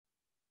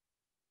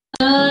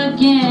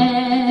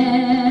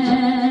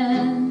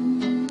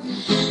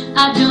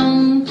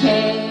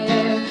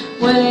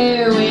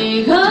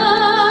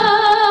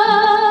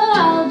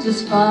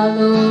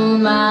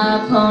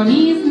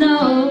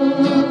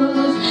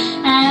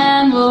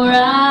and we'll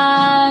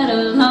ride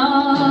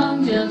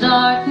along till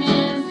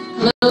darkness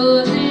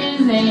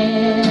closes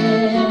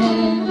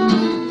in.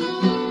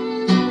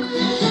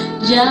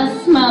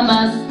 Just my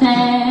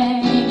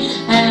Mustang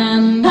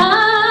and I.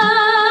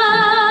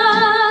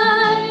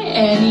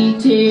 Any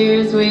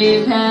tears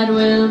we've had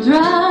will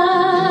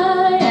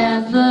dry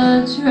as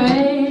the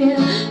trail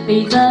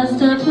leads us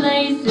to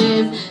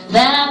places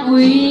that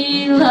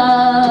we love.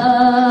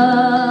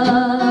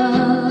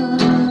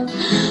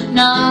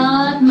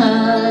 Not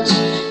much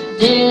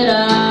did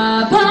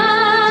I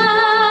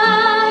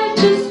buy,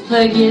 just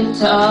the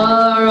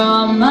guitar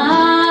on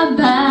my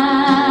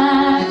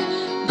back,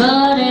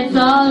 but it's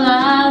all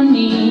I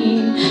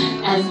need,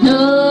 as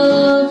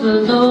knows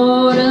the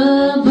Lord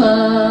above.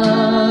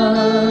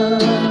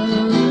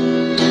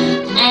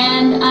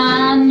 And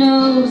I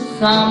know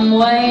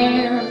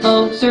somewhere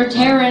folks are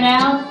tearing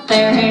out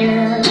their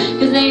hair,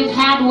 'cause they've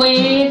had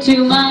way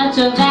too much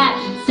of that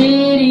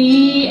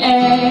city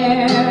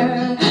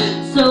air.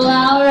 So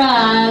I'll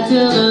ride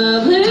till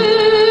the blue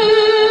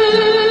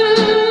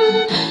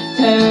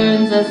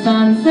turns a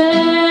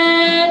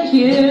sunset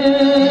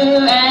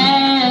hue,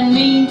 and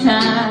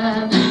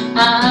meantime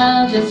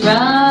I'll just ride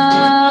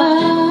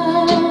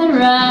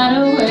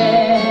away.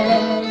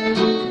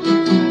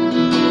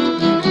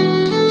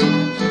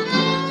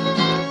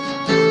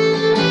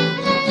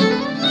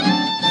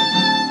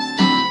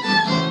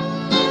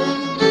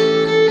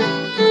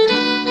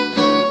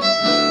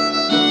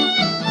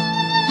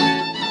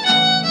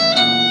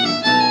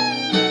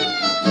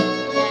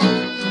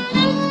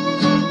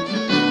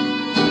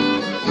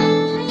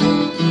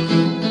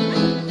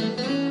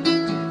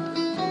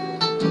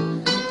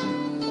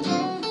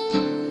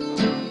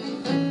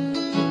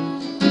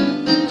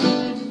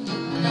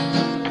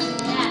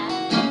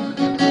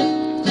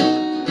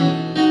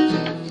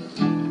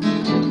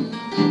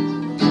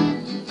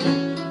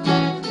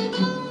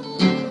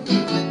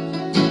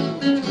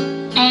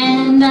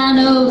 And I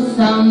know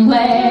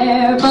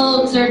somewhere